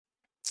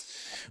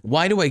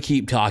Why do I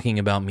keep talking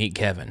about Meet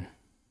Kevin?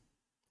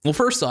 Well,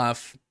 first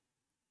off,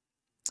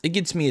 it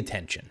gets me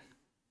attention.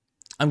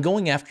 I'm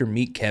going after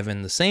Meet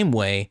Kevin the same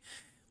way,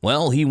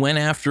 well, he went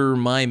after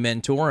my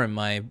mentor and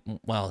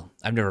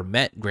I've never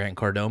met Grant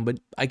Cardone, but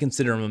I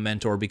consider him a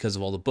mentor because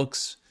of all the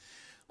books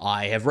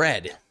I have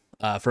read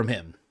from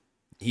him.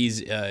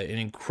 He's an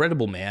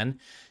incredible man,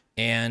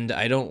 and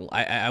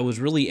I was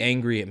really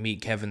angry at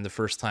Meet Kevin the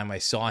first time I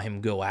saw him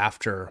go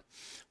after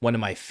one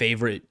of my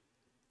favorite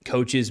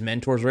coaches,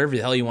 mentors, whatever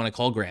the hell you want to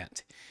call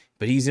Grant.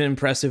 But he's an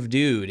impressive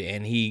dude,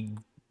 and he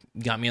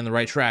got me on the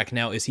right track.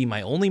 Now, is he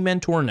my only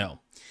mentor? No.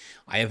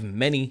 I have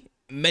many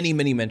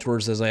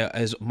mentors,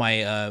 as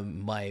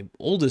my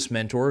oldest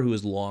mentor, who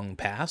is long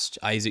past,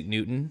 Isaac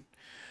Newton,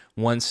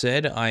 once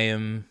said,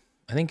 I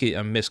think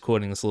I'm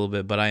misquoting this a little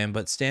bit, but I am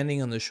but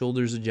standing on the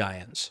shoulders of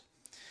giants.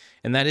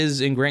 And that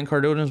is, and Grant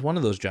Cardone is one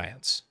of those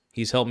giants.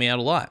 He's helped me out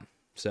a lot.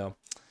 So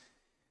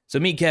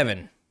Meet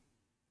Kevin.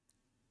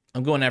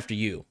 I'm going after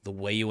you the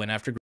way you went after